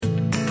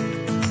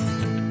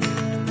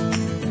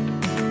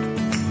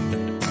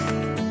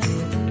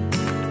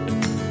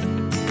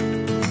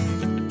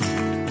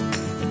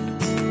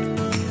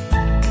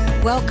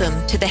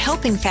Welcome to the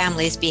Helping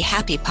Families Be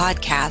Happy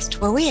podcast,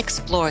 where we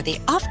explore the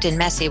often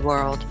messy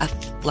world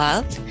of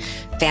love,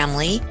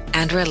 family,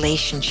 and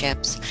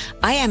relationships.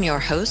 I am your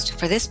host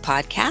for this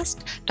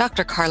podcast,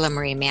 Dr. Carla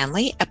Marie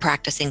Manley, a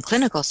practicing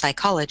clinical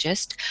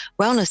psychologist,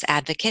 wellness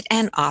advocate,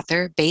 and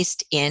author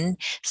based in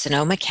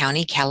Sonoma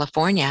County,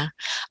 California.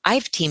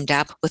 I've teamed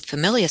up with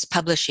Familius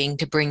Publishing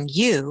to bring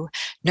you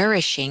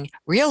nourishing,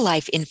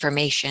 real-life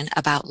information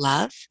about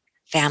love,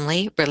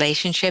 family,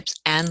 relationships,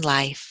 and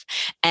life.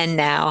 And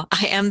now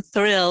I am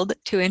thrilled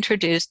to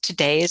introduce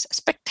today's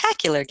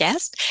spectacular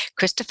guest,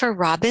 Christopher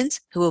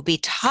Robbins, who will be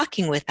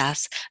talking with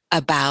us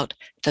about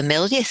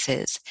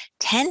Familius's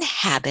 10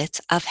 Habits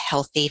of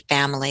Healthy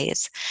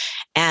Families.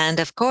 And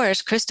of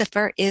course,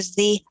 Christopher is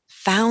the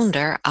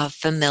founder of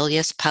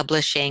Familius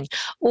Publishing.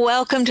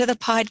 Welcome to the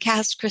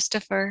podcast,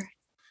 Christopher.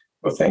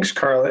 Well, thanks,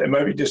 Carla. It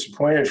might be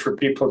disappointed for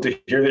people to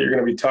hear that you're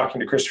going to be talking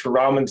to Christopher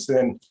Robbins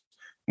and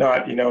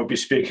not, be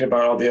speaking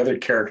about all the other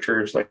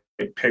characters like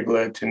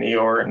Piglet and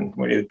Eeyore and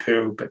Winnie the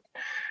Pooh, but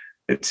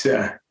it's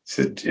a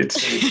joy to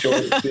speak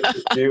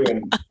with you.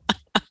 And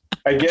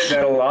I get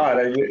that a lot.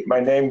 My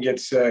name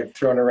gets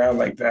thrown around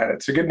like that.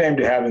 It's a good name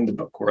to have in the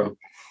book world.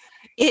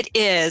 It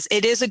is.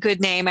 It is a good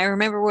name. I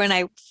remember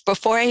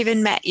before I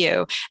even met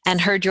you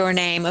and heard your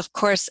name, of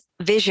course,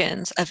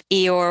 visions of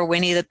Eeyore,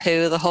 Winnie the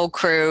Pooh, the whole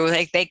crew,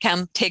 they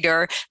come,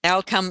 Tigger, they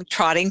all come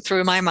trotting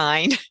through my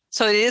mind.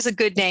 So it is a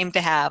good name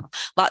to have.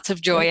 Lots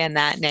of joy in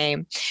that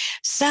name.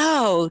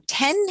 So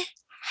 10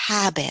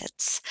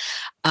 habits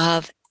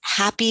of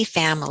happy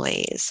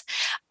families.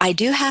 I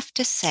do have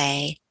to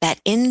say that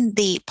in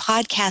the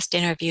podcast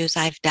interviews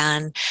I've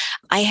done,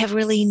 I have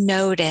really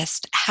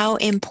noticed how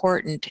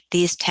important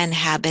these 10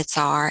 habits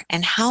are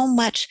and how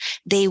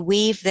much they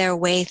weave their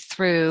way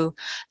through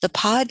the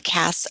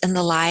podcasts and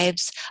the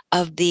lives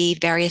of the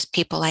various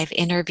people I've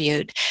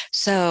interviewed.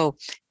 So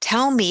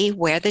tell me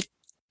where the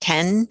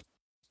 10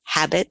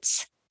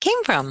 habits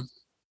came from.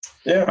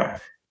 Yeah.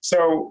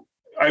 So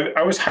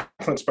I was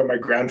influenced by my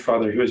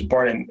grandfather, who was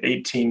born in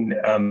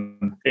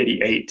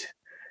 1888,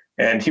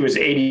 and he was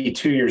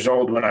 82 years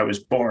old when I was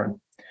born.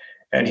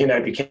 And he and I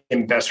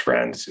became best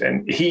friends.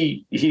 And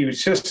he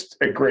was just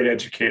a great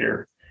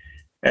educator.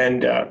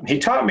 And he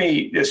taught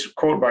me this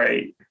quote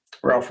by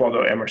Ralph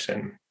Waldo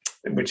Emerson,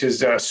 which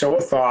is sow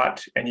a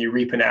thought and you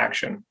reap an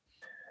action.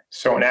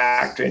 Sow an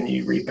act and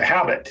you reap a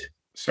habit.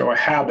 Sow a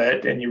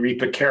habit and you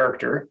reap a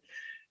character.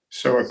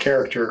 Sow a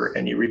character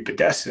and you reap a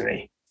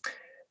destiny.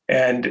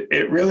 And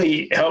it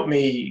really helped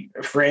me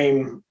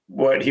frame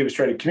what he was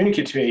trying to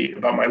communicate to me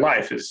about my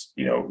life is,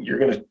 you're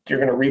going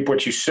to reap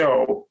what you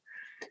sow.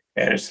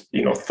 And it's,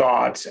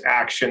 thoughts,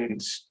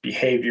 actions,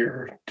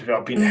 behavior,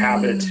 developing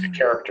habits,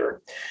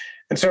 character.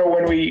 And so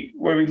when we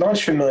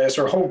launched Familius,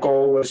 our whole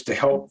goal was to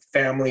help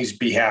families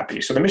be happy.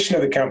 So the mission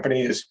of the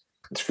company is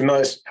it's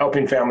Familius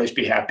helping families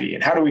be happy.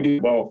 And how do we do?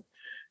 Well,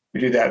 we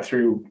do that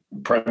through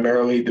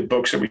primarily the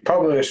books that we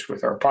publish,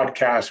 with our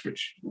podcast,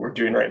 which we're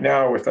doing right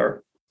now, with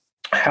our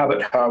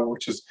Habit Hub,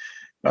 which is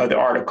the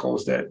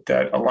articles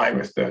that align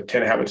with the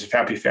 10 Habits of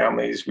Happy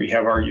Families. We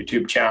have our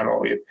YouTube channel.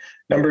 We have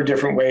a number of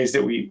different ways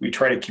that we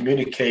try to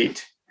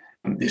communicate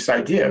this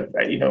idea,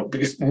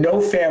 because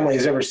no family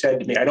has ever said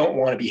to me, I don't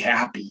want to be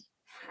happy.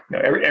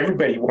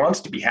 Everybody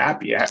wants to be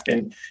happy.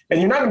 And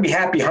you're not going to be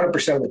happy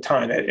 100% of the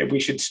time. We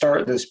should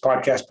start this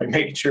podcast by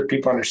making sure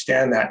people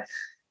understand that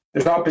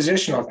there's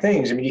oppositional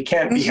things. I mean, you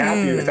can't be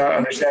happy without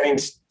understanding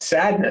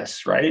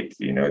sadness, right?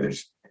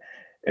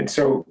 And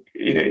so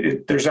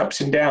there's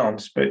ups and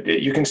downs, but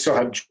you can still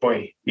have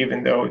joy,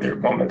 even though there are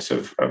moments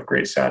of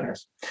great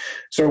sadness.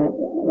 So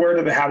where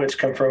do the habits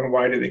come from and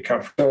why do they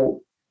come from?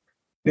 So,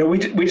 we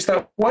just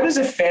thought, what does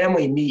a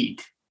family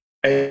need?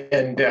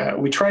 And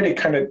we try to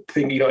kind of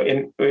think,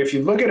 if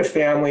you look at a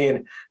family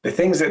and the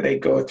things that they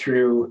go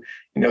through,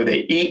 they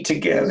eat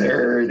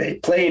together, they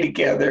play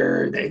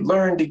together, they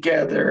learn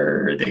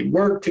together, they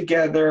work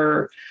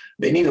together.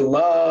 They need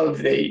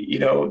love.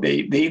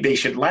 They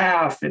should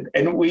laugh.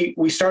 And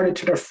we started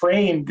to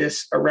frame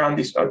this around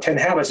these 10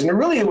 habits. And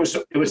really it was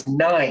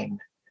 9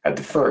 at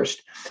the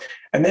first.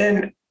 And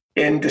then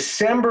in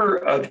December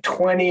of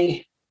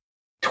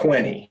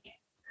 2020,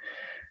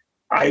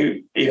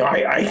 I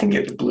can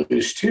get the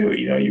blues too.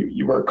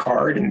 You work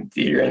hard and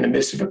you're in the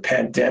midst of a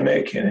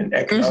pandemic and an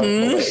economic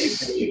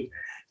malaise.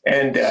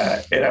 And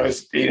I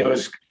was,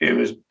 it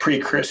was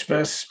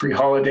pre-Christmas,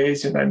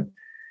 pre-holidays, and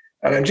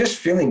I'm just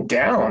feeling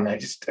down.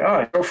 I'm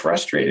so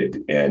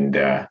frustrated. And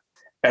I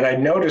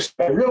realized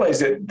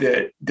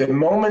that the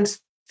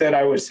moments that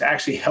I was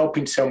actually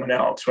helping someone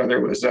else,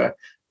 whether it was a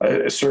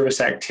service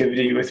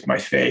activity with my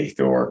faith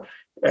or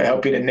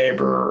helping a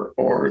neighbor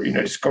or,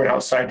 just going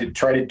outside to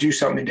try to do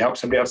something to help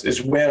somebody else,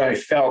 is when I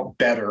felt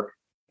better.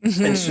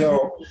 Mm-hmm. And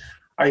so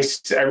I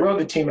wrote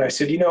the team and I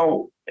said,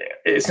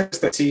 it's not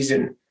the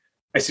season.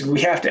 I said,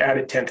 we have to add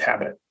a 10th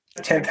habit.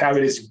 The 10th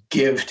habit is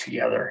give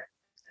together.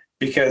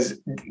 Because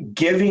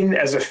giving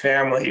as a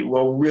family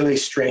will really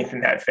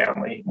strengthen that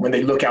family when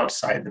they look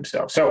outside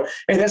themselves. So,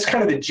 and that's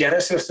kind of the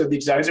genesis of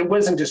these ideas. It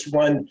wasn't just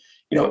one,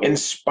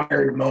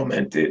 inspired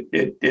moment.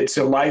 It's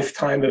a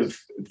lifetime of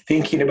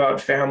thinking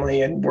about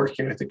family and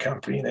working with the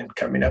company and then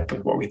coming up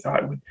with what we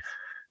thought would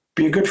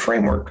be a good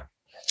framework.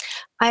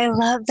 I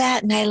love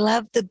that. And I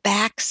love the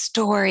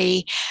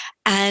backstory.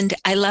 And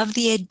I love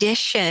the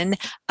addition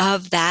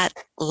of that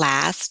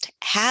last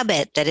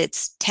habit, that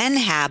it's 10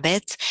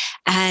 habits.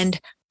 And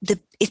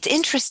it's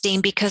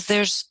interesting because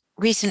there's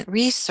recent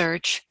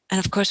research,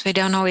 and of course, we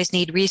don't always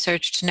need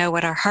research to know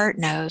what our heart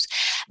knows,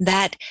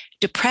 that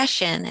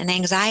depression and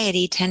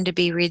anxiety tend to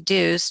be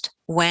reduced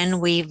when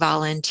we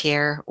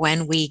volunteer,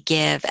 when we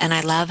give. And I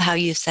love how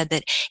you said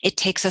that it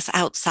takes us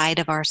outside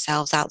of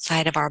ourselves,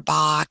 outside of our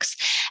box.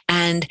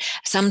 And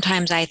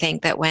sometimes I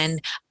think that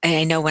when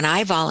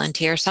I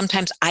volunteer,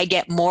 sometimes I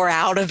get more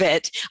out of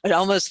it. It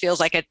almost feels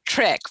like a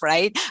trick,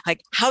 right?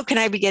 Like, how can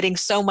I be getting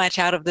so much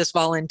out of this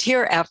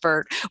volunteer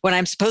effort when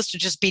I'm supposed to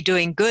just be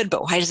doing good,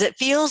 but why does it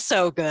feel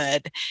so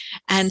good?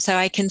 And so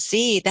I can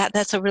see that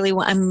that's a really,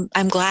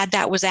 I'm glad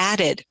that was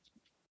added.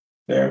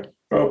 Yeah.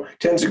 Well,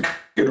 10's a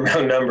good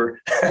round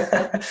number,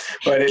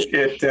 but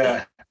it's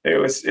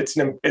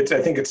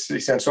I think it's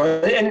essential.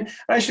 And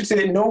I should say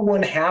that no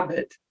one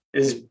habit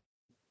is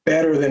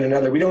better than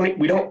another. We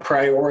don't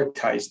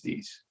prioritize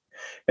these.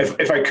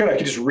 If I could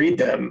just read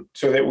them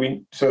so that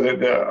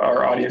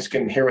our audience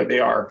can hear what they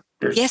are.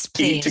 There's yes,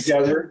 please.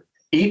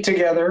 Eat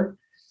together,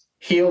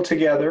 heal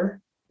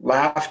together,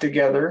 laugh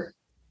together,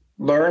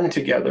 learn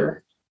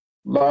together,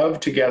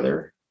 love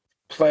together,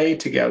 play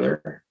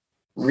together,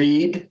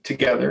 read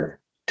together,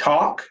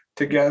 talk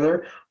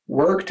together,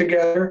 work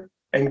together,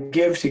 and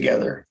give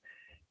together.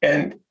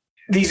 And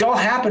these all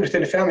happen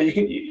within a family.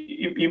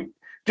 You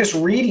just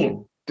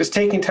reading, just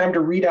taking time to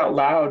read out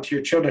loud to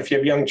your children, if you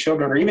have young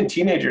children or even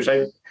teenagers.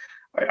 I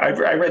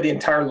read the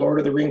entire Lord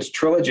of the Rings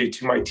trilogy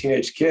to my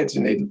teenage kids,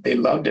 and they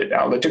loved it.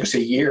 It took us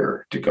a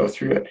year to go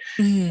through it.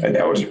 And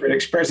that was a great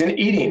experience. And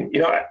eating,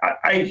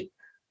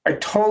 I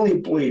totally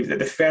believe that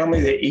the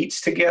family that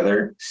eats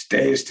together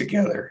stays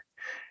together.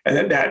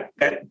 And that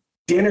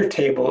dinner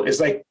table is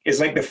like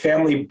the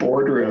family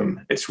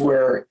boardroom. It's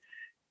where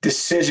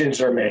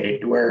decisions are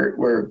made,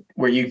 where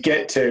you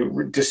get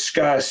to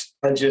discuss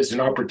challenges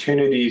and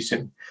opportunities,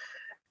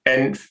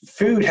 and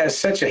food has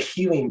such a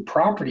healing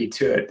property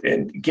to it.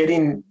 And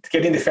getting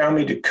the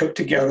family to cook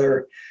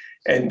together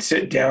and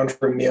sit down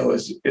for a meal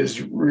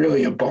is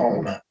really a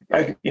balm.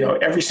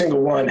 Every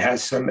single one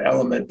has some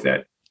element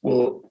that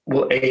will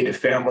aid a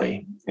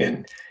family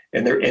in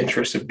their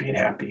interest of being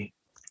happy.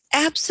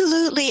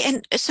 Absolutely.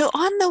 And so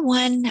on the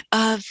one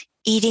of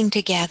eating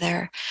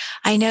together,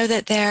 I know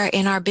that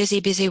in our busy,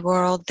 busy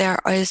world, there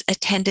is a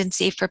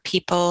tendency for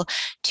people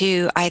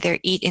to either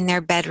eat in their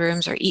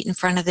bedrooms or eat in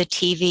front of the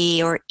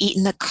TV or eat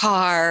in the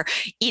car,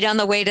 eat on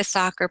the way to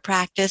soccer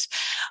practice.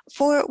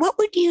 What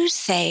would you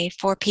say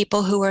for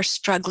people who are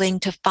struggling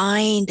to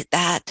find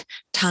that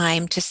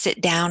time to sit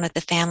down at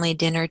the family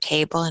dinner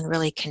table and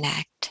really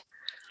connect?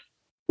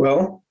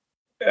 Well,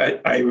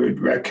 I would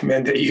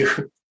recommend that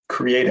you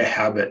create a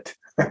habit.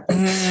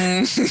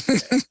 And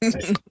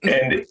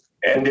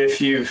if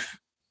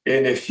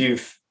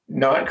you've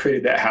not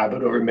created that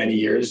habit over many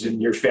years, and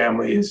your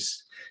family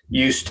is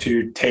used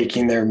to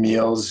taking their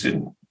meals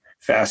in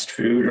fast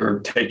food or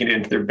taking it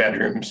into their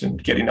bedrooms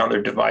and getting on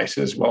their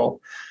devices, well,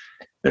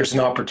 there's an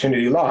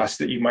opportunity lost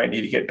that you might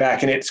need to get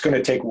back. And it's going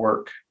to take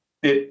work.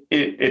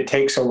 It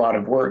takes a lot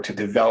of work to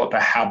develop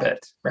a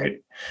habit, right?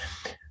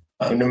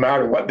 No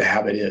matter what the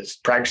habit is.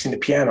 Practicing the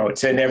piano,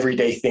 it's an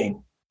everyday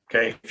thing.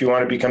 Okay. If you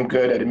want to become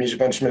good at a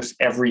musical instrument, it's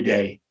every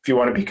day. If you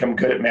want to become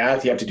good at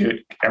math, you have to do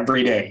it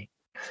every day.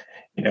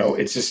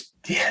 It's just,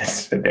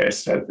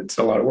 it's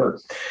a lot of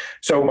work.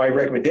 So my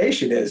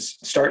recommendation is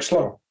start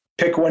slow.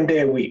 Pick one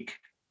day a week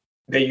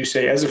that you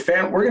say, as a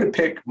family, we're going to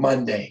pick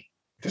Monday,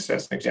 just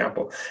as an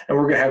example, and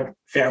we're going to have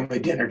family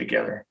dinner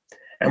together,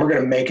 and we're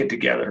going to make it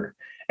together.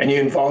 And you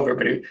involve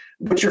everybody.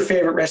 What's your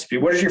favorite recipe?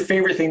 What is your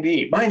favorite thing to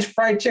eat? Mine's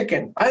fried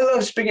chicken. I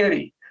love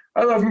spaghetti.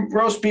 I love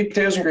roast beef,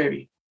 potatoes, and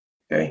gravy.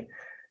 Okay.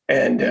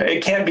 And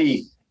it can't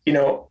be,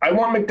 I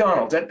want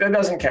McDonald's. That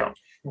doesn't count.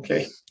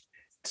 Okay.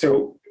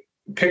 So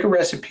pick a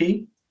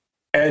recipe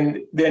and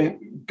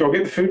then go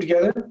get the food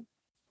together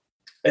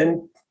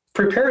and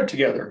prepare it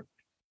together.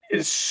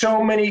 It's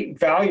so many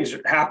values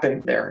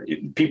happen there.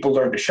 People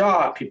learn to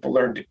shop. People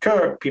learn to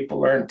cook. People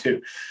learn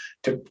to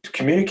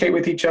communicate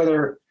with each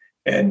other.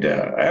 And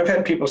I've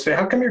had people say,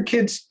 how come your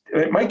kids,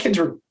 my kids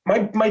were,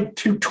 my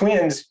two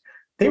twins,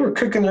 they were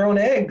cooking their own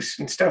eggs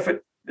and stuff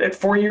at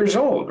 4 years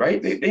old,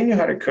 right? They knew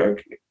how to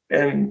cook.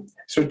 And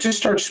so just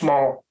start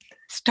small.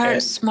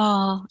 Start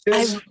small.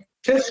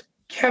 Just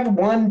have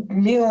one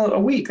meal a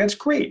week. That's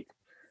great.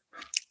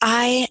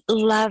 I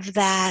love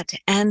that.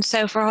 And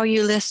so for all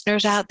you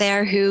listeners out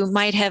there who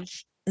might have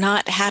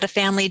not had a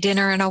family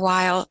dinner in a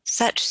while,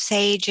 such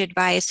sage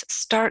advice.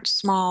 Start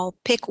small,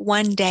 pick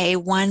one day,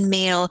 one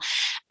meal,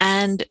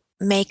 and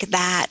make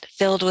that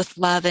filled with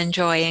love and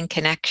joy and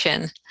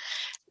connection.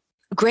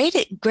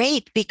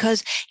 Great,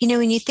 because,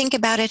 when you think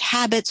about it,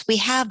 habits, we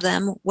have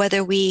them,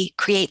 whether we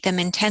create them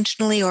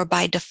intentionally or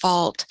by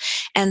default.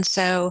 And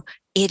so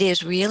it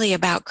is really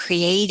about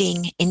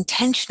creating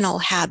intentional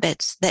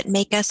habits that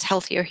make us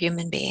healthier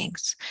human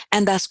beings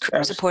and thus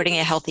supporting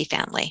a healthy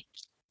family.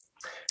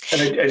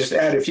 And I just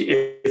add, if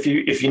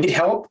you need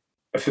help,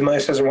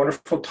 Familias has a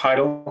wonderful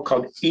title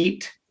called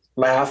Eat,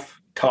 Laugh,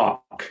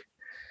 Talk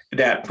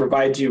that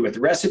provides you with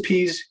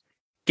recipes,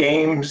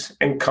 games,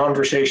 and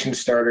conversation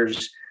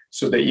starters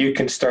so that you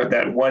can start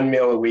that one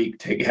meal a week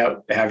to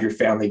have your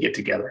family get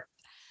together.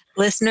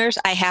 Listeners,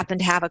 I happen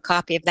to have a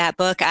copy of that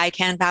book. I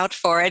can vouch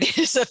for it. It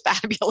is a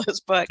fabulous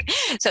book.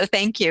 So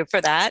thank you for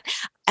that.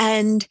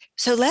 And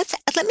so let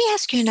me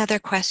ask you another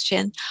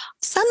question.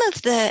 Some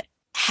of the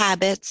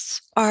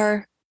habits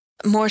are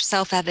more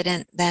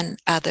self-evident than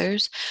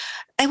others.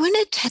 I want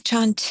to touch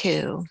on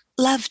two.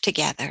 Love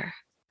together.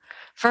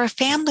 For a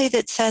family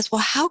that says,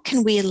 well, how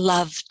can we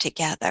love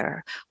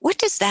together? What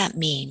does that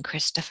mean,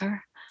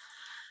 Christopher?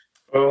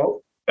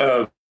 Well,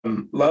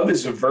 love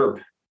is a verb.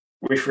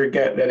 We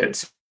forget that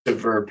it's a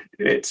verb.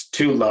 It's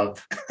to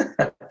love.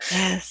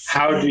 Yes.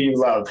 How do you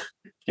love?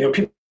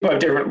 People have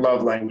different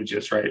love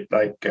languages, right?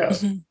 Like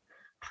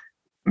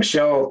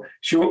Michelle,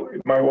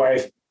 my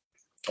wife,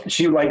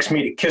 she likes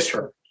me to kiss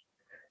her.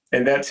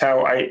 And that's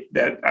how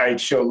I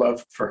show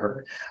love for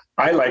her.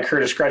 I like her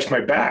to scratch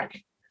my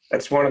back.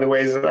 That's one of the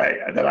ways that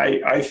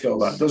I feel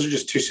love. Those are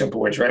just two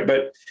simple ways, right?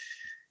 But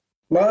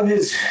love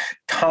is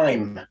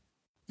time.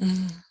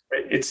 Mm.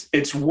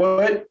 It's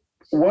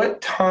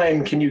what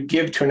time can you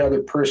give to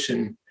another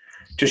person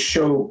to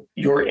show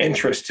your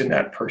interest in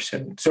that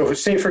person? So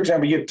say, for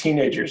example, you have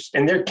teenagers,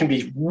 and there can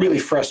be really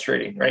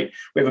frustrating, right?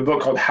 We have a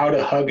book called How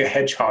to Hug a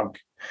Hedgehog.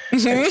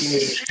 Mm-hmm. And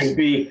teenagers can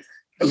be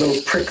a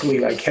little prickly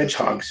like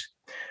hedgehogs.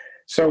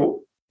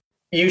 So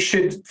you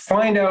should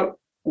find out,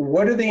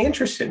 what are they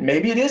interested in?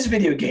 Maybe it is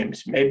video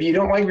games. Maybe you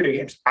don't like video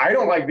games. I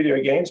don't like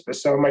video games, but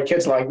some of my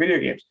kids like video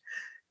games.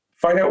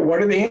 Find out,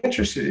 what are they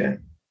interested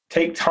in?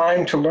 Take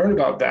time to learn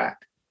about that.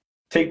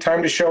 Take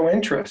time to show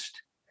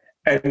interest.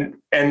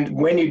 And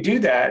when you do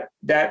that,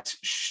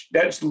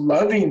 that's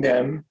loving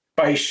them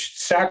by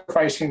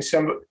sacrificing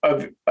some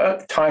of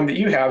time that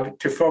you have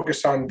to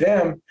focus on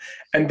them,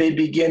 and they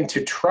begin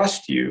to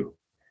trust you.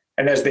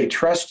 And as they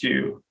trust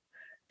you,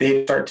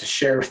 they start to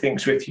share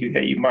things with you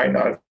that you might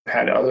not have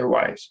had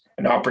otherwise,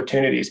 and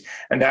opportunities.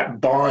 And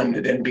that bond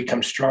then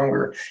becomes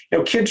stronger.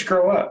 Kids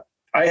grow up.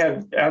 I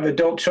have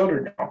adult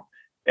children now.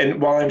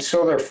 And while I'm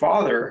still their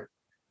father,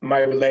 my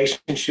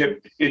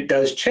relationship, it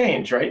does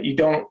change, right? You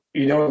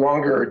no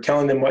longer are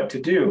telling them what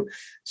to do.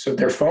 So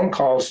their phone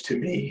calls to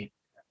me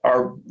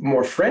are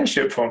more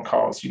friendship phone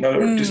calls.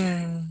 They're just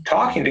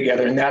talking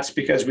together. And that's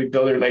because we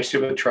build a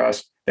relationship with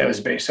trust that was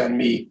based on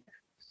me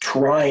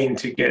trying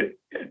to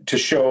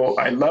show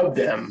I love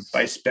them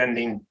by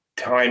spending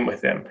time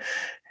with them.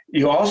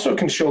 You also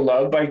can show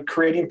love by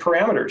creating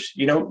parameters.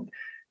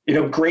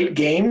 Great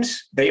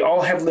games, they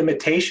all have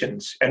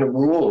limitations and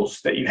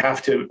rules that you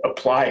have to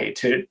apply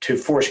to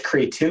force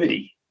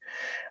creativity.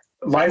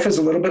 Life is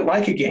a little bit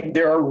like a game.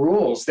 There are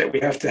rules that we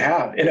have to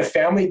have. In a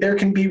family, there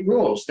can be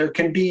rules. There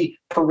can be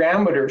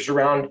parameters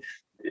around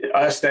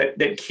us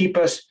that keep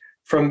us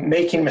from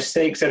making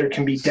mistakes that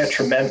can be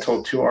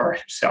detrimental to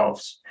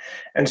ourselves.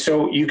 And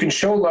so you can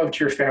show love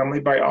to your family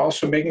by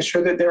also making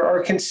sure that there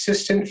are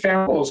consistent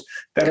families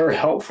that are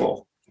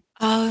helpful.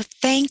 Oh,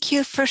 thank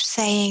you for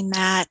saying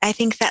that. I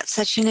think that's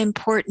such an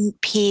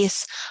important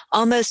piece,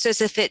 almost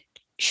as if it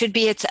should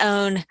be its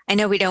own. I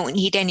know we don't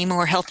need any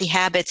more healthy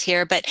habits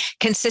here, but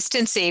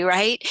consistency,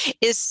 right,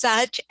 is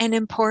such an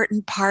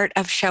important part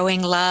of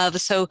showing love.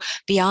 So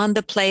beyond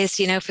the place,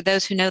 for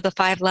those who know the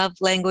 5 love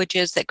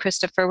languages that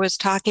Christopher was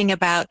talking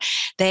about,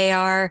 they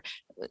are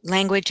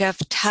language of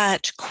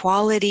touch,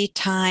 quality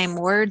time,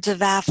 words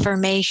of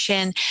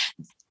affirmation,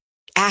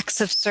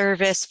 acts of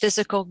service,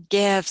 physical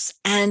gifts,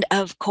 and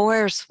of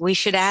course, we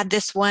should add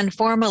this one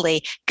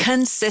formally,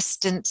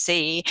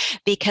 consistency,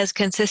 because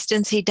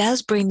consistency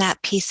does bring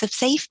that piece of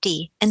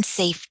safety, and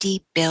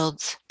safety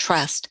builds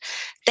trust.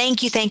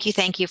 Thank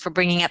you for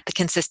bringing up the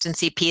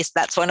consistency piece.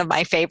 That's one of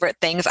my favorite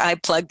things. I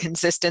plug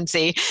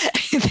consistency.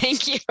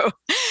 Thank you.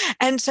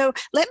 And so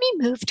let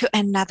me move to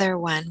another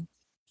one.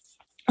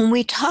 When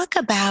we talk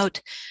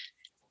about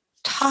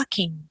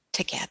talking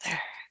together,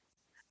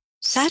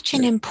 such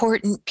an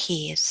important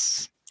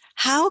piece.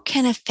 How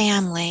can a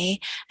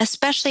family,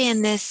 especially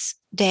in this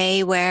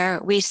day where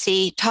we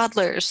see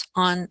toddlers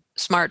on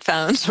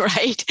smartphones,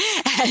 right?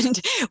 And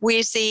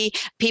we see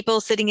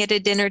people sitting at a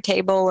dinner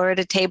table or at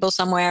a table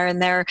somewhere,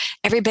 and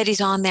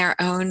everybody's on their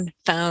own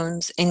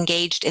phones,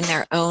 engaged in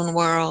their own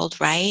world,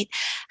 right?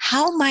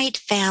 How might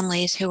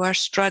families who are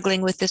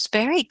struggling with this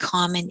very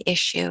common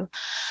issue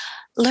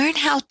learn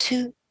how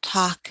to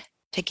talk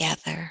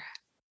together?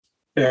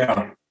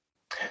 Yeah.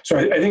 So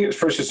I think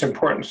first it's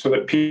important so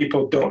that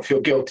people don't feel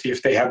guilty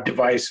if they have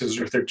devices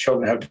or if their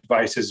children have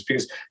devices,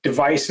 because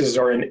devices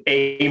are an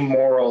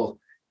amoral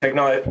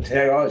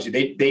technology.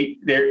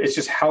 It's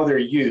just how they're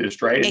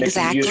used, right? And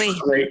exactly. They can be used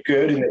for great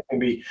good, and they can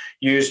be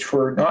used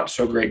for not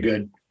so great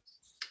good.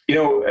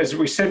 As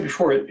we said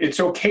before, it's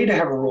okay to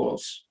have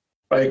rules.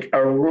 Like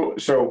a rule.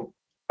 So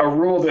a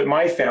rule that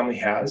my family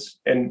has,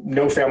 and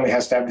no family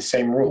has to have the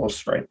same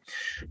rules, right?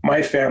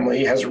 My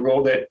family has a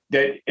rule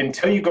that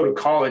until you go to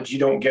college, you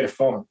don't get a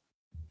phone.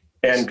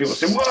 And people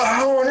say, well,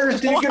 how on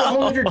earth do you get a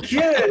hold of your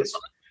kids?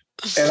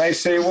 And I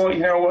say, well, you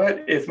know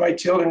what? If my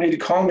children need to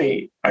call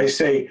me, I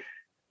say,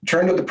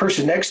 turn to the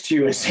person next to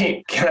you and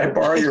say, can I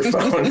borrow your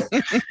phone?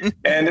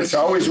 And it's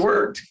always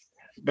worked.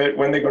 But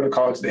when they go to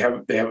college, they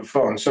have a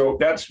phone. So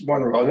that's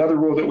one rule. Another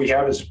rule that we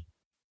have is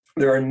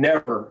there are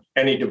never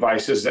any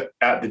devices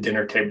at the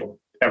dinner table,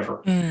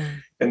 ever.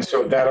 And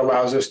so that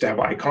allows us to have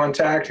eye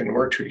contact and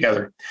work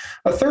together.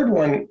 A third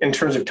one in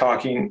terms of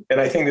talking,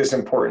 and I think this is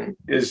important,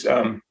 is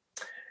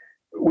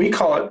we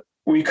call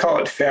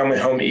it family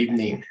home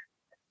evening.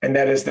 And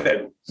that is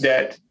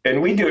that,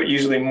 and we do it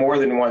usually more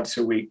than once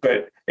a week,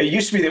 but it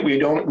used to be that we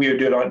would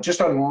do it just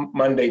on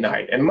Monday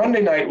night. And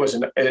Monday night was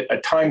a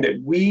time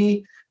that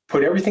we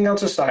put everything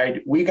else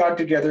aside. We got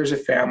together as a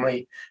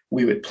family.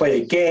 We would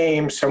play a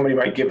game. Somebody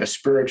might give a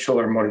spiritual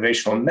or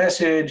motivational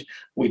message.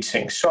 We'd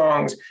sing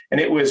songs. And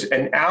it was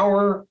an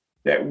hour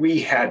that we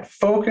had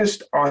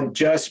focused on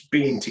just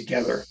being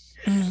together.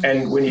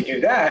 And when you do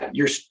that,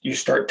 you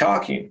start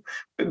talking.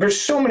 But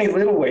there's so many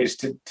little ways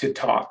to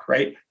talk,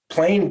 right?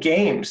 Playing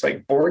games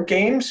like board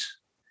games,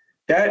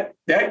 that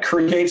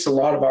creates a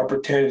lot of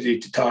opportunity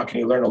to talk, and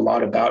you learn a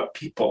lot about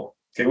people.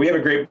 Okay, we have a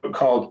great book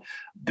called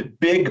The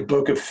Big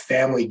Book of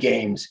Family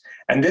Games.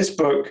 And this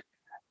book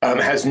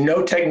has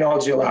no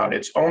technology allowed.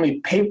 It's only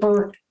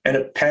paper and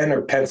a pen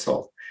or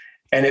pencil.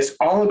 And it's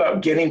all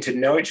about getting to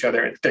know each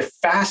other. They're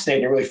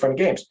fascinating, really fun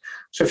games.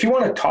 So if you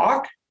want to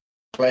talk,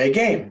 play a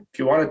game. If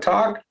you want to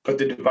talk, put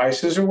the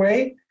devices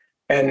away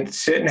and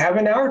sit and have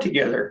an hour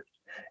together.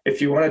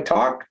 If you want to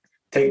talk,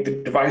 take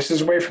the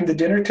devices away from the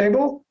dinner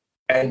table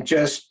and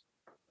just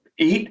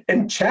eat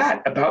and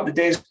chat about the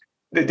day's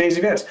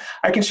events.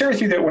 I can share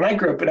with you that when I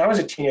grew up and I was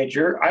a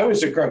teenager, I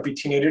was a grumpy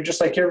teenager,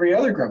 just like every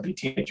other grumpy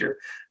teenager.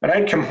 And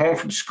I'd come home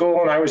from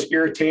school and I was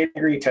irritated,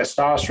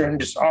 testosterone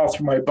just all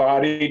through my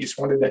body, just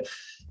wanted to,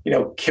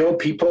 kill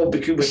people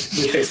because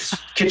with this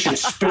kitchen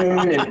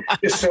spoon and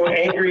just so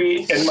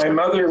angry. And my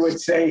mother would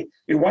say,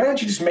 why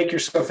don't you just make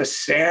yourself a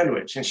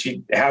sandwich? And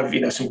she'd have,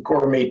 some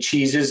gourmet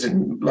cheeses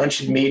and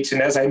luncheon meats.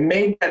 And as I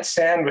made that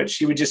sandwich,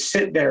 she would just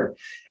sit there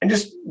and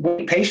just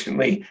wait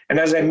patiently. And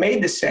as I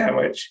made the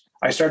sandwich,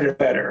 I started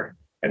better.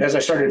 And as I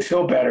started to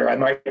feel better, I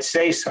might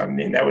say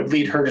something that would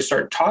lead her to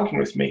start talking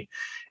with me.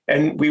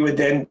 And we would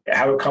then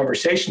have a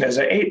conversation as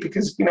I ate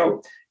because,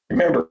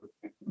 remember,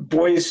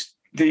 boys,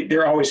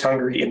 they're always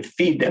hungry, and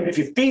feed them. If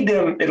you feed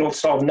them, it'll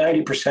solve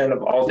 90%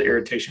 of all the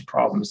irritation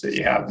problems that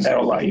you have, and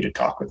that'll allow you to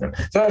talk with them.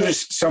 So that was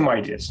just some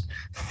ideas.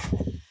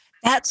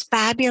 That's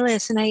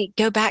fabulous. And I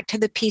go back to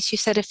the piece you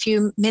said a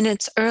few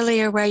minutes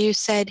earlier where you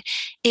said,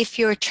 if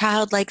your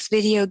child likes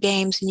video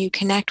games and you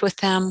connect with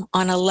them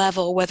on a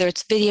level, whether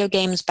it's video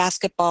games,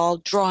 basketball,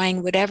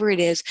 drawing, whatever it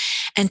is,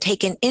 and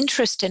take an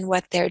interest in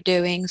what they're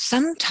doing,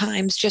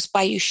 sometimes just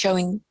by you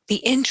showing the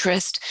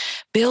interest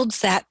builds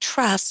that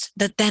trust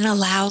that then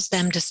allows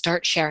them to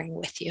start sharing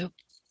with you.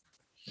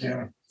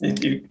 Yeah.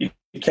 You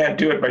can't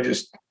do it by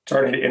just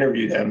starting to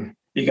interview them.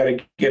 You got to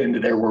get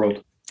into their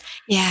world.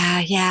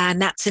 Yeah.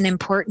 And that's an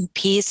important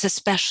piece,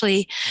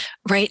 especially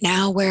right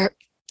now where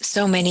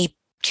so many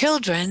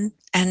children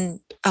and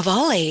of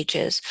all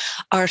ages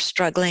are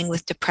struggling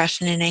with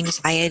depression and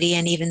anxiety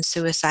and even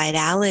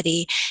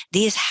suicidality.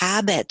 These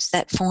habits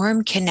that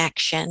form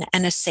connection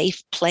and a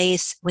safe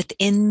place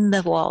within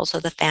the walls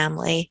of the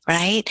family,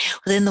 right?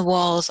 Within the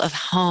walls of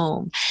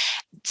home.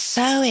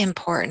 So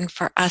important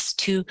for us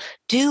to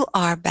do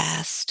our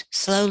best,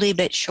 slowly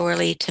but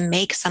surely, to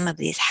make some of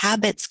these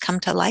habits come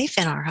to life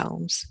in our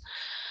homes.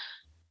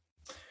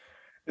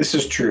 This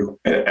is true.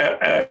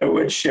 I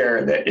would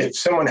share that if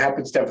someone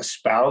happens to have a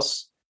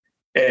spouse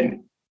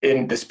and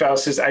the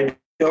spouse says, I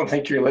don't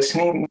think you're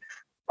listening,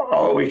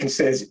 all we can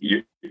say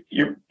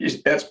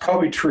is, that's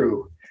probably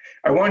true.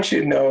 I want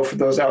you to know, for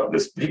those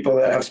people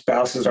that have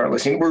spouses aren't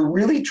listening, we're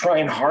really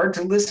trying hard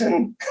to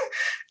listen.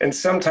 And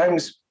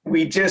sometimes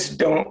we just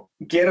don't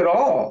get it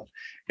all.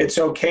 It's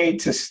okay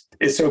to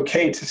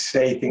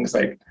say things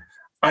like,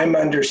 I'm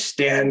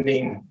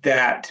understanding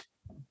that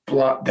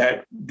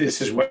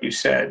this is what you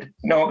said.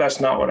 No, that's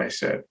not what I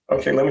said.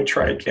 Okay, let me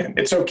try again.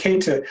 It's okay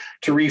to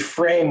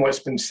reframe what's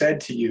been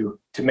said to you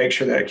to make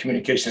sure that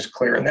communication is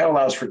clear. And that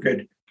allows for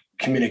good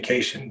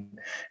communication.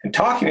 And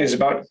talking is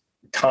about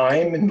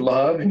time and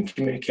love and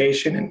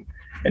communication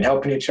and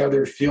helping each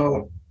other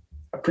feel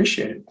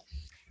appreciated.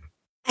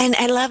 And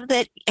I love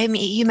that. I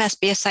mean, you must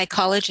be a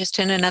psychologist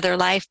in another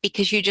life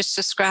because you just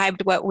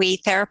described what we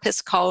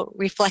therapists call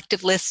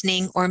reflective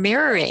listening or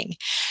mirroring.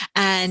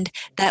 And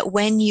that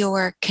when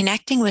you're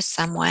connecting with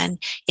someone,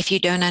 if you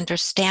don't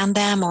understand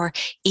them, or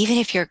even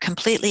if you're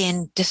completely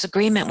in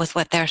disagreement with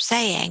what they're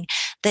saying,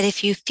 that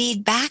if you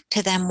feed back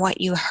to them what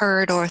you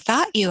heard or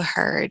thought you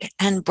heard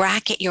and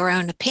bracket your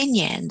own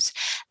opinions,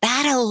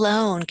 that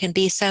alone can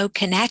be so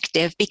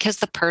connective because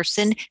the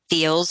person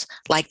feels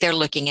like they're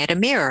looking at a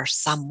mirror.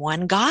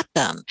 Someone got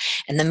them.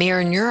 And the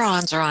mirror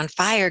neurons are on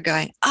fire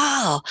going,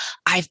 oh,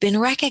 I've been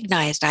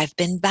recognized. I've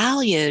been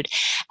valued.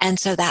 And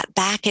so that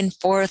back and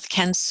forth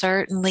can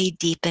certainly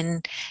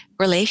deepen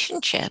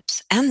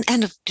relationships. And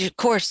of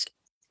course,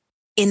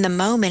 in the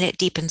moment, it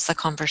deepens the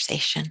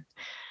conversation.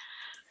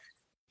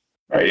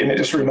 Right. And it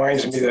just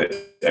reminds me that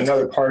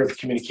another part of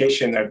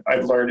communication that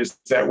I've learned is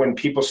that when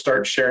people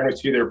start sharing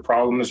with you their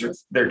problems or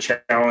their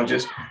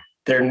challenges,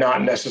 they're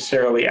not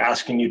necessarily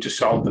asking you to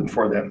solve them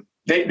for them.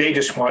 They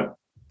just want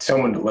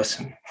someone to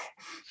listen.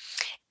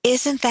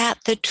 Isn't that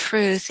the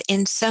truth?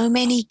 In so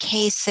many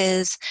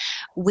cases,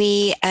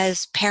 we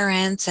as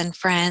parents and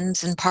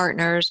friends and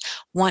partners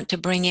want to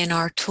bring in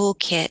our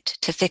toolkit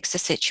to fix a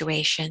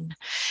situation.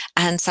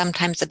 And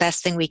sometimes the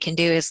best thing we can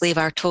do is leave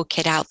our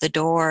toolkit out the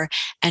door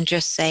and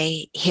just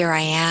say, here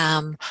I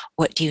am.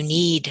 What do you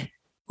need?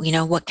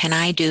 What can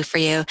I do for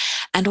you?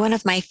 And one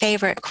of my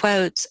favorite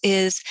quotes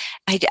is,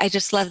 I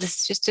just love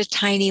this, just a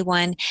tiny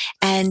one.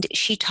 And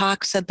she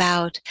talks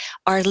about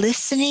our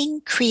listening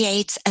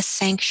creates a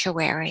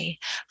sanctuary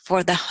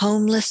for the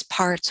homeless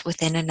parts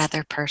within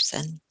another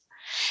person.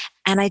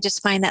 And I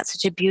just find that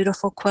such a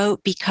beautiful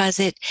quote because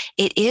it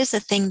is a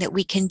thing that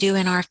we can do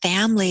in our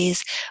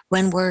families.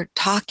 When we're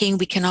talking,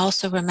 we can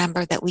also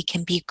remember that we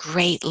can be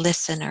great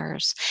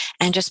listeners.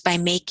 And just by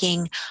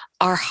making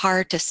our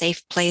heart a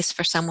safe place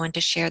for someone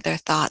to share their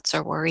thoughts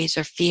or worries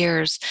or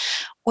fears,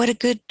 what a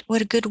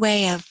good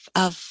way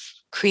of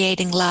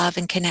creating love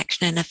and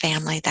connection in a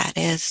family that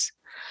is.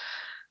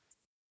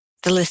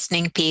 The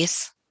listening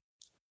piece.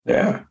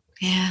 Yeah.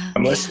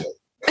 I'm listening.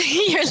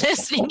 You're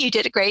listening. You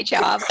did a great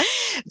job.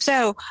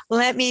 So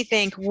let me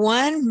think.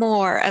 One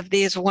more of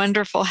these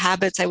wonderful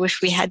habits. I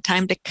wish we had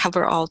time to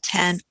cover all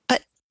 10,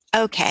 but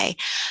okay.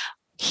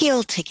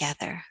 Heal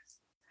together.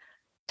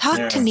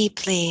 Talk to me,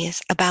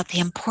 please, about the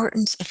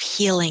importance of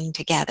healing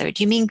together.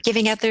 Do you mean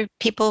giving other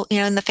people,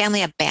 in the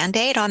family a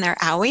Band-Aid on their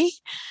owie?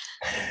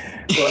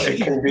 Well, it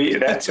can be.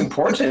 That's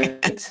important.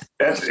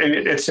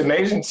 It's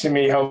amazing to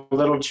me how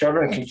little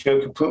children can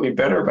feel completely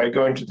better by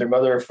going to their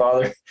mother or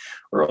father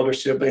or older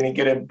sibling and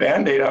get a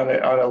Band-Aid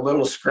on a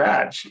little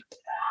scratch.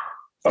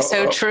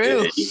 So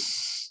true.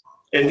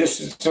 And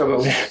just so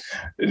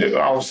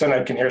all of a sudden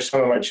I can hear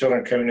some of my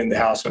children coming in the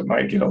house. It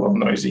might get a little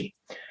noisy.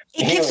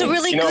 It gives a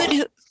really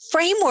good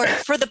framework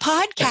for the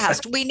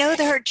podcast. We know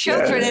they're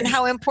children and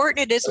how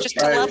important it is just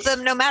to love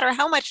them no matter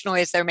how much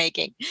noise they're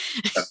making.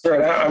 That's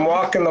right. I'm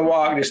walking the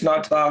walk, just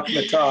not talking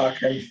the talk.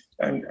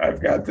 And I've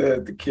got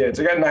the kids.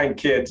 I got 9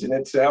 kids, and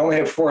I only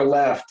have 4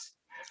 left.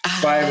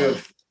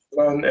 5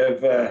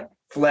 have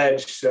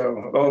fledged,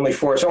 so only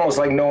 4. It's almost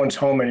like no one's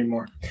home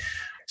anymore.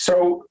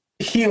 So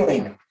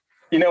healing,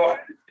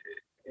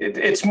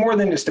 it's more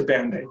than just a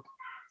Band-Aid.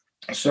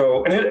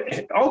 So, and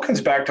it all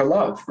comes back to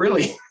love,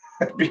 really,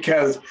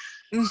 because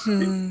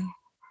and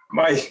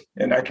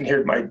I can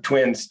hear my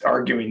twins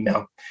arguing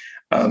now.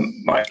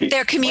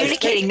 They're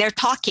communicating. They're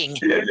talking.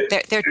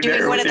 They're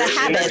doing one of the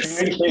habits.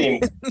 They're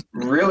communicating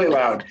really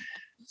loud.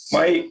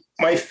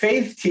 My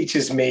faith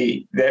teaches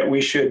me that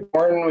we should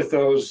mourn with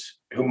those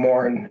who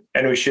mourn,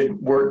 and we should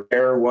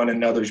bear one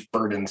another's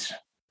burdens.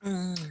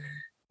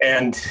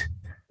 And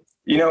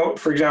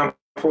for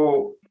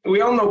example,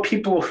 we all know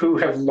people who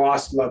have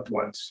lost loved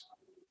ones,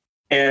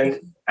 and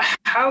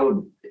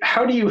how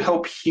do you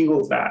help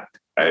heal that?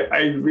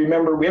 I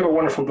remember we have a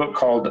wonderful book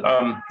called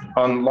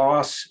On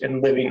Loss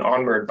and Living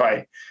Onward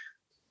by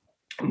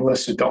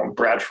Melissa Dalton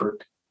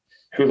Bradford,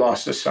 who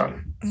lost a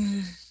son.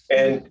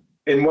 And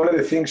one of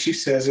the things she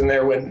says in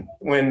there,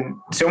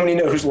 when someone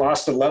who's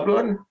lost a loved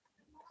one,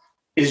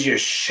 is you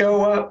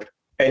show up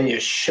and you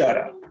shut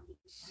up.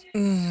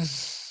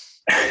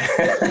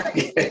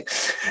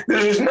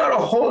 There's not a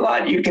whole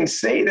lot you can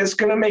say that's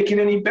going to make it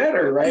any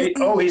better, right?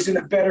 Oh, he's in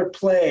a better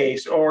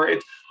place, or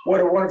what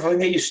a wonderful thing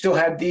that you still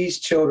have these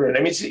children.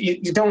 I mean,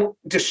 you don't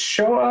just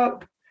show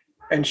up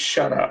and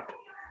shut up.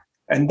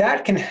 And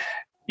that can,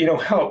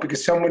 help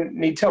because someone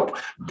needs help.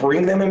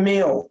 Bring them a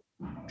meal,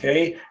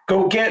 okay?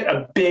 Go get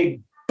a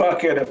big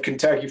bucket of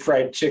Kentucky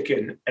Fried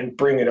Chicken and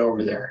bring it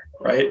over there,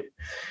 right?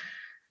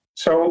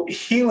 So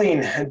healing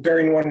and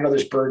bearing one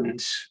another's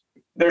burdens.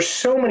 There's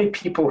so many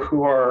people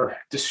who are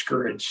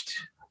discouraged,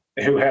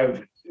 who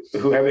have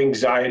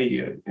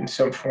anxiety in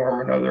some form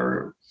or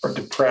another, or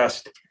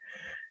depressed.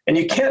 And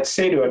you can't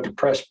say to a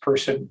depressed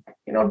person,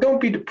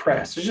 don't be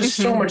depressed. There's just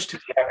so much to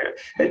be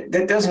happy.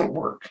 That doesn't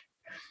work.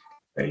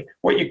 Okay?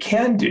 What you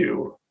can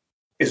do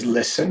is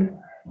listen.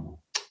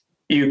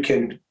 You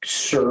can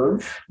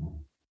serve.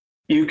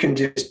 You can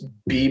just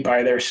be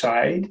by their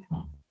side.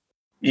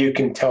 You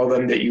can tell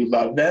them that you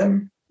love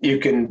them. You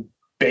can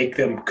bake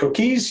them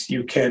cookies.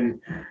 You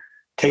can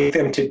take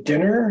them to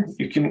dinner.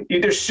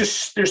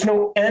 There's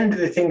no end to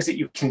the things that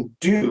you can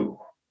do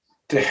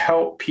to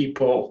help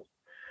people.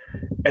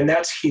 And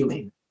that's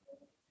healing,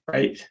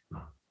 right?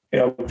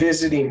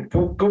 Visiting,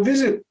 go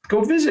visit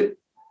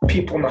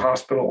people in the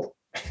hospital.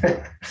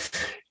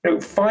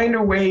 Find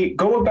a way,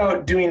 go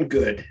about doing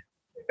good,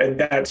 and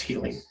that's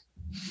healing.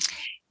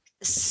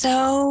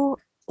 So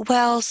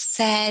well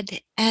said.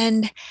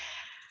 And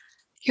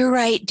you're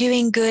right.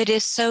 Doing good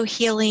is so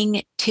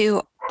healing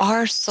to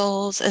our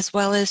souls as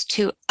well as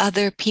to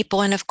other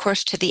people, and of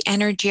course to the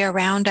energy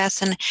around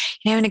us. And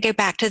I'm going to go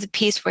back to the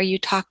piece where you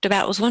talked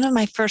about, it was one of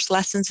my first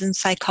lessons in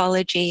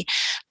psychology,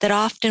 that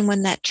often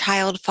when that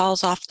child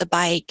falls off the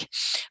bike,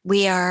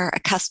 we are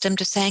accustomed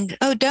to saying,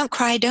 oh, don't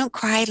cry,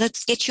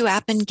 let's get you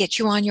up and get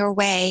you on your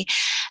way.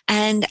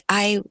 And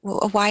a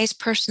wise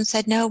person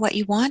said, no, what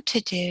you want to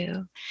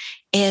do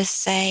is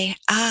say,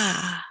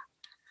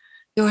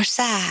 you're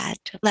sad,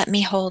 let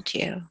me hold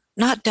you.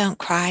 Not don't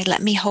cry,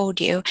 let me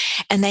hold you.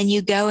 And then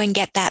you go and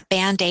get that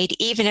Band-Aid,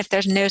 even if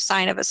there's no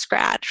sign of a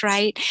scratch,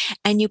 right?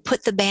 And you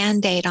put the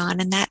Band-Aid on,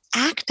 and that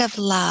act of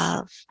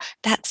love,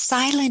 that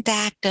silent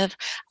act of,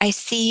 I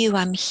see you,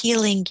 I'm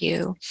healing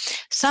you,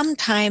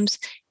 sometimes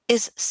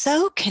is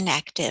so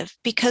connective,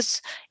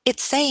 because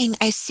it's saying,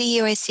 I see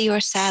you're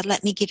sad,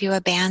 let me give you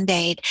a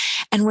Band-Aid.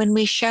 And when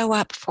we show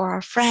up for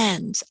our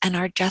friends and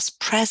are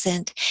just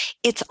present,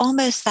 it's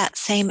almost that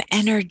same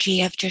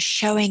energy of just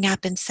showing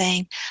up and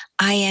saying,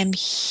 I am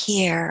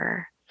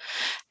here,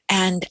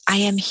 and I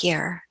am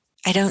here.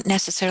 I don't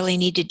necessarily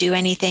need to do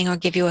anything or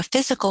give you a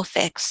physical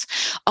fix.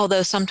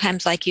 Although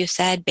sometimes, like you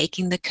said,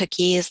 baking the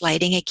cookies,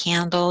 lighting a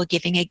candle,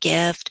 giving a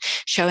gift,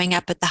 showing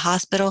up at the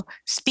hospital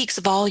speaks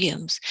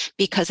volumes.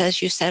 Because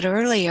as you said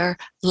earlier,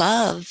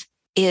 love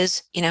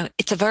is,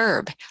 it's a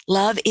verb.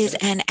 Love is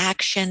an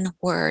action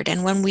word.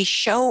 And when we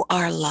show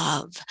our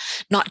love,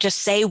 not just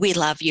say we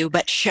love you,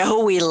 but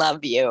show we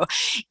love you,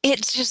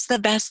 it's just the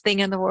best thing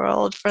in the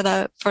world for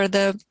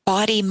the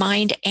body,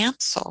 mind, and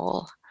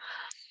soul.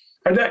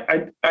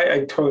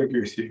 I totally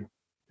agree with you.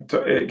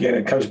 Again,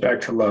 it comes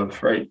back to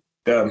love, right?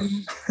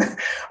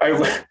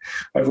 I've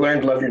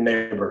learned love your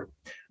neighbor.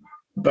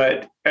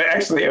 But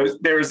actually,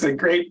 there was a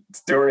great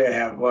story I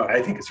have. Well,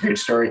 I think it's a great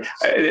story.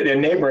 A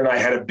neighbor and I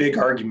had a big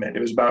argument.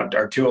 It was about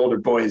our two older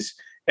boys,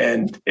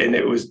 and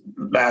it was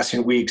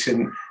lasting weeks.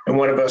 And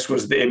one of us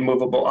was the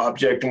immovable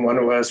object, and one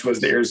of us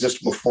was the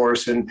irresistible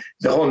force. And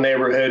the whole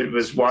neighborhood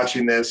was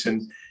watching this.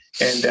 And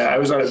I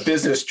was on a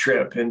business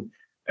trip, and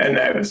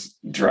I was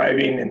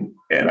driving,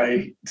 and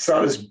I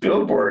saw this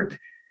billboard,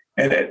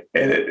 and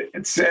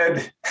it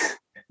said,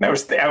 and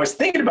I was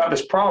thinking about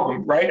this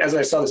problem right as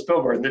I saw this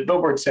billboard. And the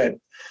billboard said,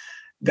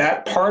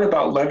 that part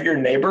about love your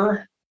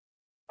neighbor,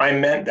 I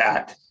meant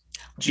that,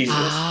 Jesus.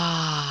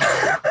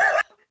 I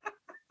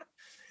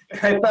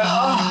thought,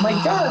 oh my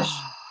gosh.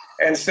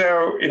 And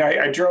so,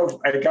 I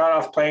got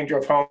off plane,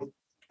 drove home.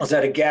 I was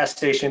at a gas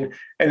station,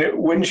 and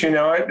wouldn't you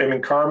know it? I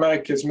mean, karma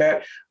gets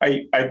met.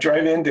 I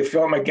drive in to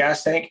fill up my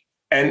gas tank,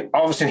 and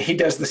all of a sudden he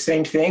does the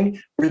same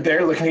thing. We're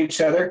there looking at each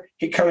other.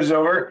 He comes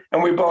over,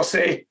 and we both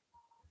say,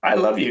 I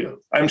love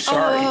you. I'm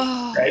sorry.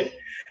 Right.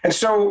 And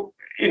so,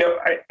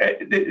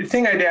 the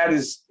thing I'd add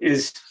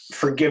is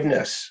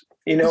forgiveness.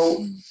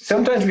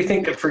 Sometimes we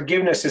think that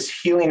forgiveness is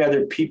healing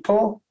other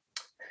people.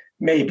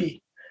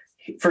 Maybe.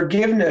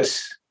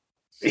 Forgiveness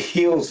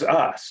heals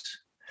us.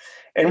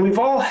 And we've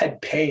all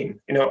had pain.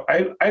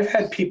 I've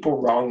had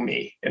people wrong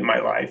me in my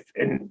life,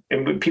 and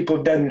people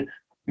have done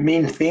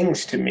mean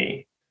things to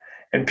me,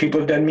 and people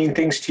have done mean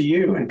things to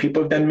you, and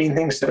people have done mean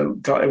things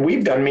and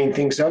we've done mean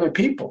things to other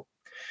people.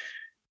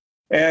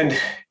 And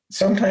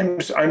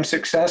sometimes I'm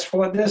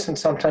successful at this, and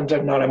sometimes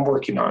I'm not. I'm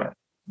working on it.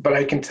 But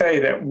I can tell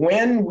you that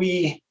when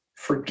we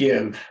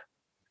forgive,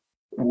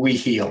 we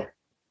heal.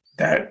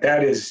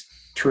 That is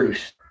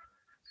truth.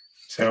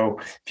 So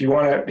if you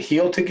want to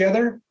heal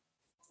together,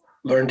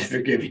 learn to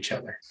forgive each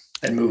other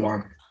and move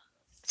on.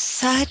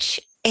 Such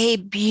a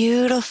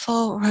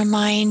beautiful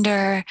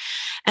reminder.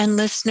 And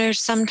listeners,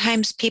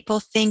 sometimes people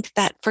think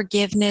that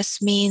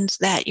forgiveness means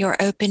that you're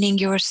opening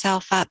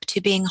yourself up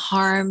to being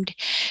harmed,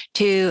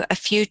 to a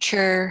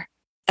future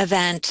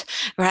event,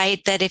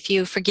 right? That if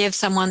you forgive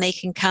someone, they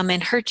can come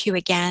and hurt you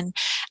again.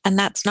 And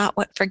that's not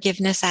what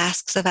forgiveness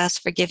asks of us.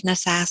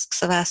 Forgiveness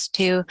asks of us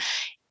to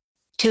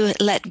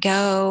let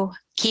go,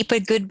 keep a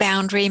good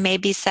boundary,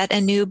 maybe set a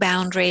new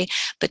boundary,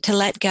 but to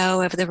let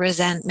go of the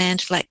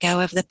resentment, let go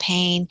of the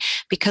pain,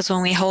 because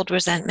when we hold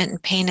resentment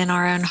and pain in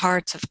our own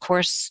hearts, of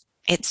course,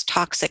 it's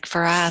toxic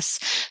for us.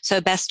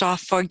 So best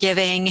off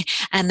forgiving.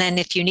 And then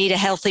if you need a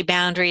healthy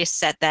boundary,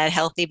 set that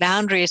healthy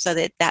boundary so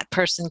that that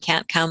person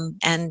can't come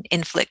and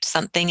inflict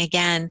something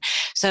again.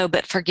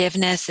 But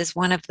forgiveness is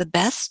one of the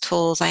best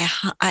tools.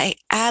 I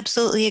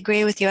absolutely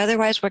agree with you.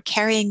 Otherwise, we're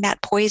carrying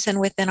that poison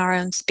within our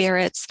own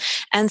spirits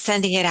and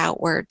sending it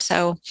outward.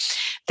 So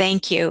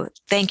thank you.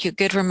 Thank you.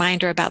 Good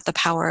reminder about the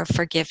power of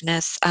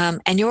forgiveness.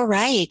 And you're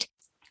right.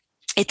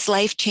 It's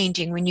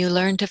life-changing when you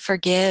learn to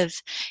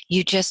forgive.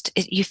 You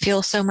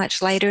feel so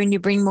much lighter, and you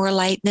bring more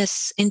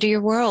lightness into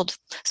your world.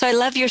 So I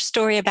love your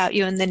story about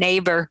you and the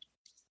neighbor.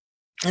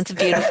 It's a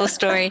beautiful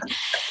story.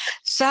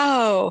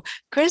 So,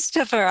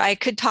 Christopher, I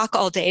could talk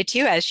all day to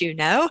you, as you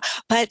know,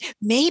 but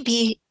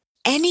maybe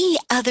any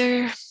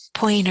other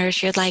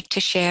pointers you'd like to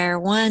share?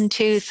 1,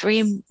 2,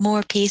 3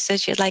 more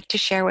pieces you'd like to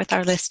share with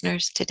our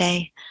listeners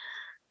today?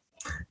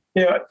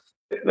 Yeah,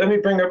 let me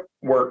bring up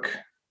work.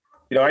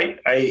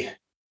 I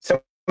some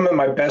of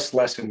my best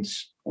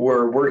lessons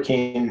were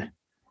working.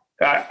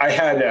 I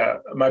had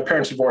my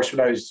parents divorced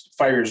when I was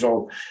 5 years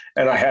old,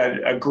 and I had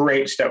a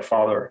great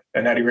stepfather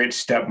and had a great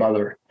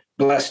stepmother.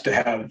 Blessed to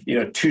have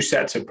 2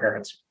 sets of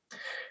parents.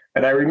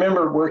 And I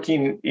remember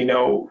working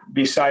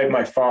beside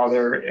my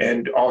father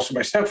and also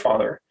my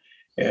stepfather,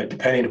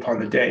 depending upon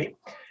the day.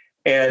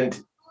 And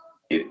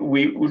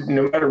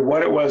no matter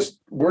what it was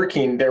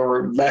working, there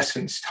were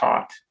lessons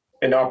taught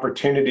and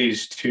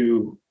opportunities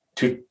to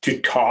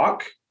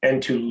talk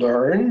and to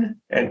learn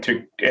and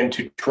to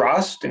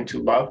trust and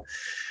to love.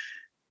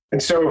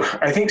 And so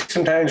I think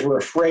sometimes we're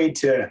afraid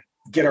to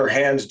get our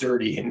hands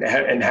dirty and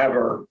have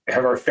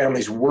our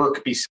families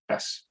work beside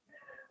us.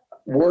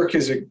 Work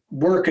is a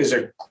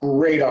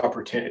great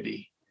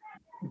opportunity,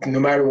 no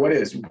matter what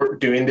it is. We're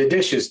doing the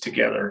dishes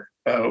together,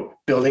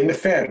 building the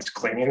fence,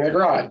 cleaning the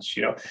garage.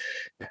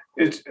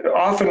 It's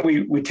often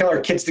we tell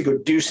our kids to go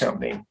do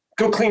something.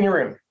 Go clean your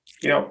room.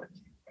 Go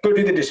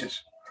do the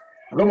dishes.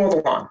 Go mow the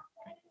lawn.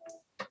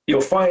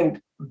 You'll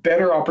find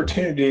better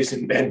opportunities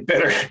and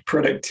better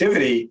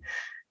productivity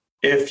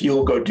if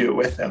you'll go do it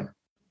with them.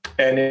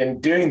 And in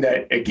doing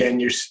that,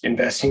 again, you're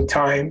investing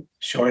time,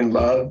 showing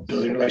love,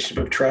 building a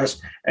relationship of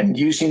trust, and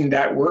using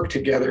that work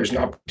together as an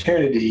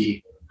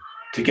opportunity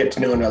to get to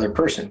know another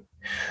person.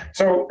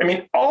 So,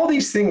 all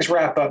these things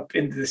wrap up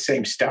into the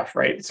same stuff,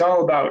 right? It's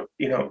all about,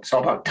 it's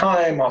all about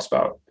time,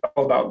 all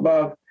about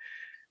love.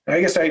 And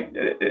I guess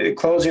in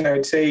closing, I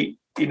would say,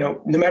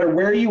 no matter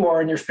where you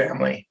are in your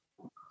family,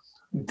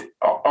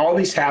 all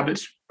these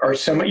habits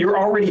you're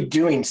already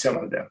doing some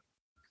of them.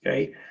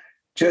 Okay.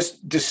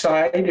 Just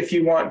decide if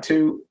you want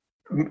to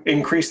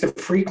increase the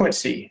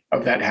frequency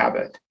of that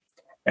habit.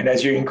 And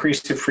as you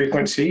increase the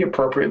frequency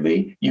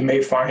appropriately, you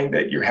may find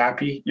that you're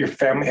happy, your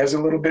family has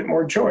a little bit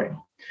more joy.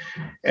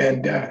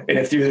 And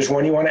if there's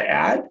one you want to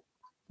add,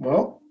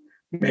 well,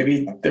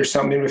 maybe there's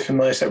something with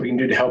Familias that we can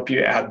do to help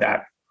you add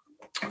that.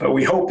 But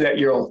we hope that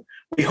your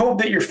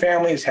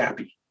family is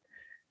happy,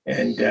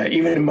 and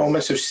even in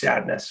moments of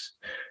sadness.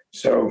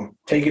 So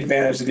take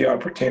advantage of the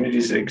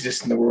opportunities that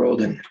exist in the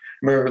world. And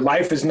remember,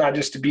 life is not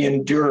just to be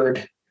endured,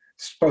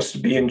 it's supposed to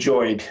be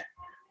enjoyed.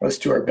 Let's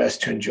do our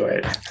best to enjoy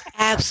it.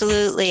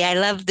 Absolutely. I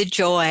love the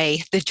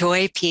joy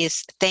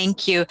piece.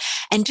 Thank you.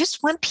 And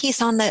just one piece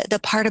on the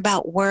part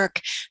about work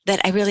that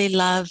I really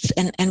love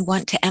and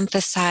want to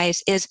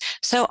emphasize is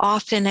so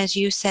often, as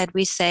you said,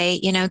 we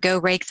say, go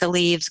rake the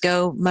leaves,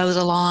 go mow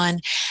the lawn,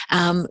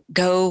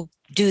 go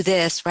do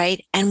this,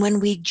 right? And when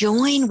we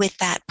join with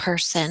that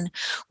person,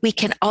 we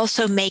can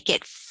also make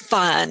it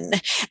fun.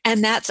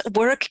 And that's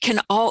work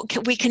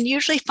we can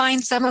usually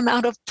find some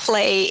amount of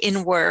play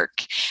in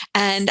work.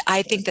 And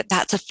I think that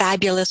that's a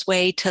fabulous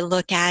way to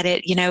look at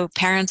it.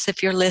 Parents,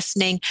 if you're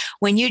listening,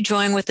 when you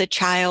join with a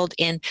child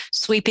in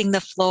sweeping the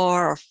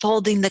floor or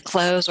folding the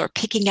clothes or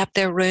picking up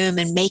their room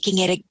and making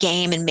it a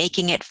game and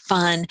making it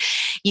fun,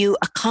 you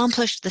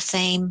accomplish the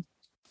same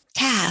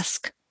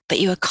task,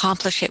 but you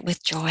accomplish it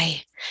with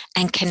joy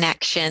and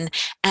connection,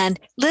 and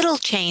little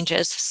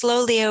changes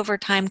slowly over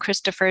time,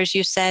 Christopher, as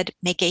you said,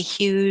 make a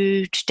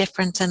huge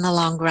difference in the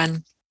long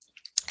run.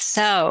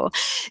 So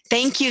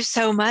thank you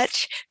so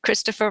much,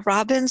 Christopher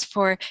Robbins,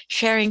 for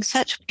sharing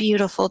such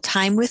beautiful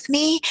time with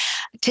me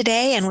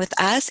today and with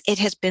us. It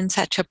has been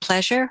such a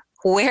pleasure.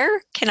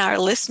 Where can our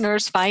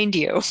listeners find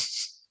you?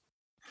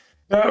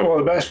 Well,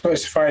 the best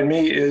place to find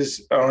me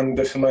is on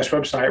the Familias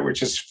website,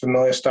 which is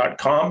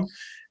familias.com.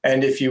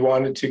 And if you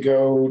wanted to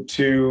go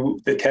to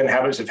the 10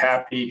 Habits of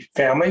Happy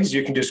Families,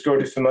 you can just go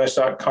to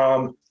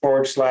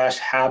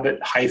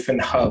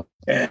familias.com/habit-hub.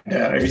 And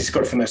if you just go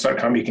to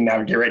familias.com, you can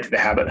navigate right to the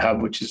Habit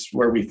Hub, which is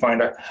where we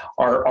find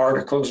our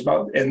articles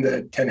about in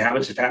the 10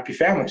 Habits of Happy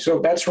Families. So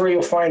that's where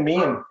you'll find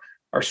me and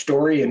our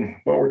story and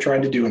what we're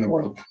trying to do in the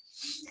world.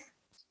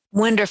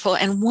 Wonderful.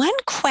 And one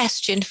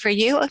question for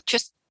you,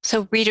 just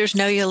so readers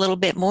know you a little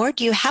bit more.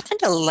 Do you happen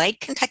to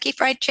like Kentucky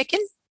Fried Chicken?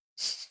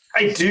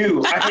 I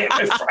do.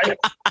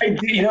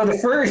 The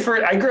very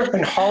first, I grew up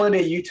in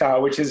Holiday, Utah,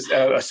 which is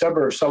a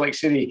suburb of Salt Lake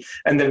City.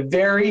 And the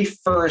very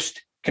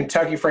first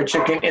Kentucky Fried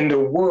Chicken in the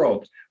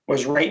world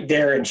was right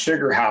there in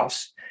Sugar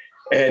House.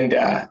 And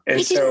I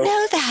didn't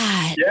know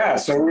that. Yeah,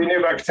 so we knew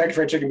about Kentucky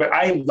Fried Chicken, but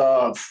I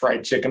love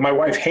fried chicken. My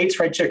wife hates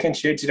fried chicken.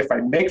 She hates it if I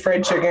make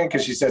fried chicken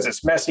because she says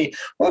it's messy.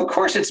 Well, of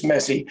course it's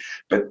messy,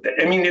 but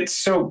it's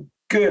so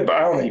good. But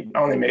I only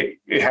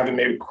have it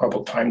maybe a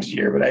couple times a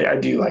year. But I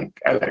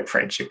like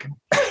fried chicken.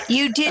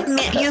 You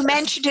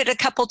mentioned it a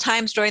couple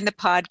times during the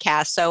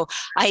podcast, so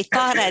I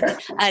thought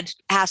I'd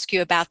ask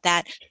you about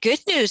that.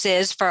 Good news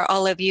is for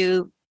all of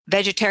you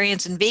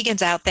vegetarians and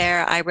vegans out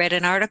there, I read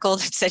an article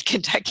that said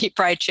Kentucky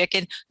Fried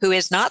Chicken, who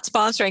is not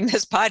sponsoring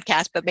this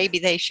podcast, but maybe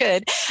they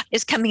should,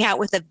 is coming out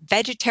with a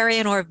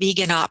vegetarian or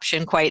vegan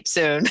option quite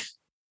soon.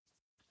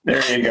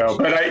 There you go.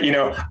 But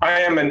I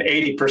am an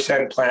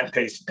 80%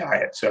 plant-based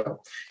diet.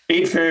 So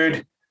eat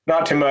food,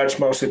 not too much,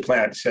 mostly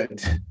plants.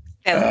 And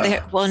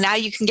Well, now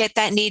you can get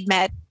that need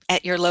met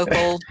at your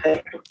local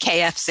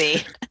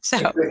KFC. So,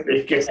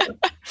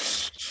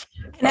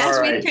 and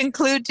as we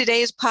conclude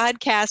today's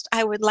podcast,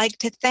 I would like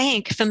to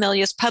thank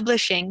Familius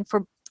Publishing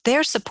for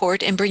their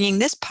support in bringing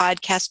this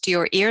podcast to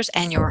your ears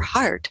and your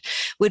heart.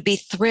 Would be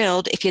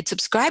thrilled if you'd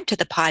subscribe to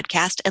the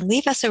podcast and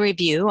leave us a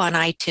review on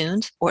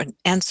iTunes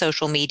and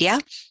social media.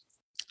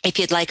 If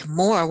you'd like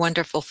more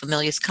wonderful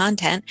Familius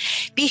content,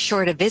 be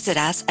sure to visit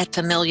us at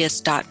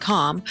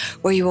familius.com,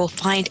 where you will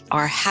find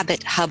our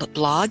Habit Hub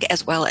blog,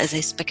 as well as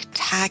a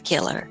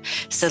spectacular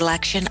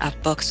selection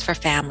of books for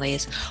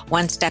families.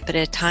 One step at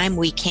a time,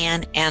 we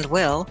can and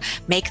will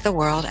make the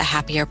world a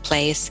happier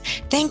place.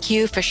 Thank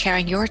you for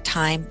sharing your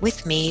time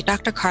with me,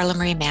 Dr. Carla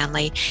Marie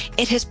Manley.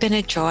 It has been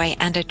a joy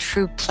and a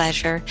true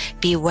pleasure.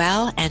 Be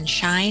well and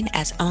shine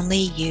as only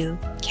you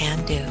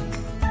can do.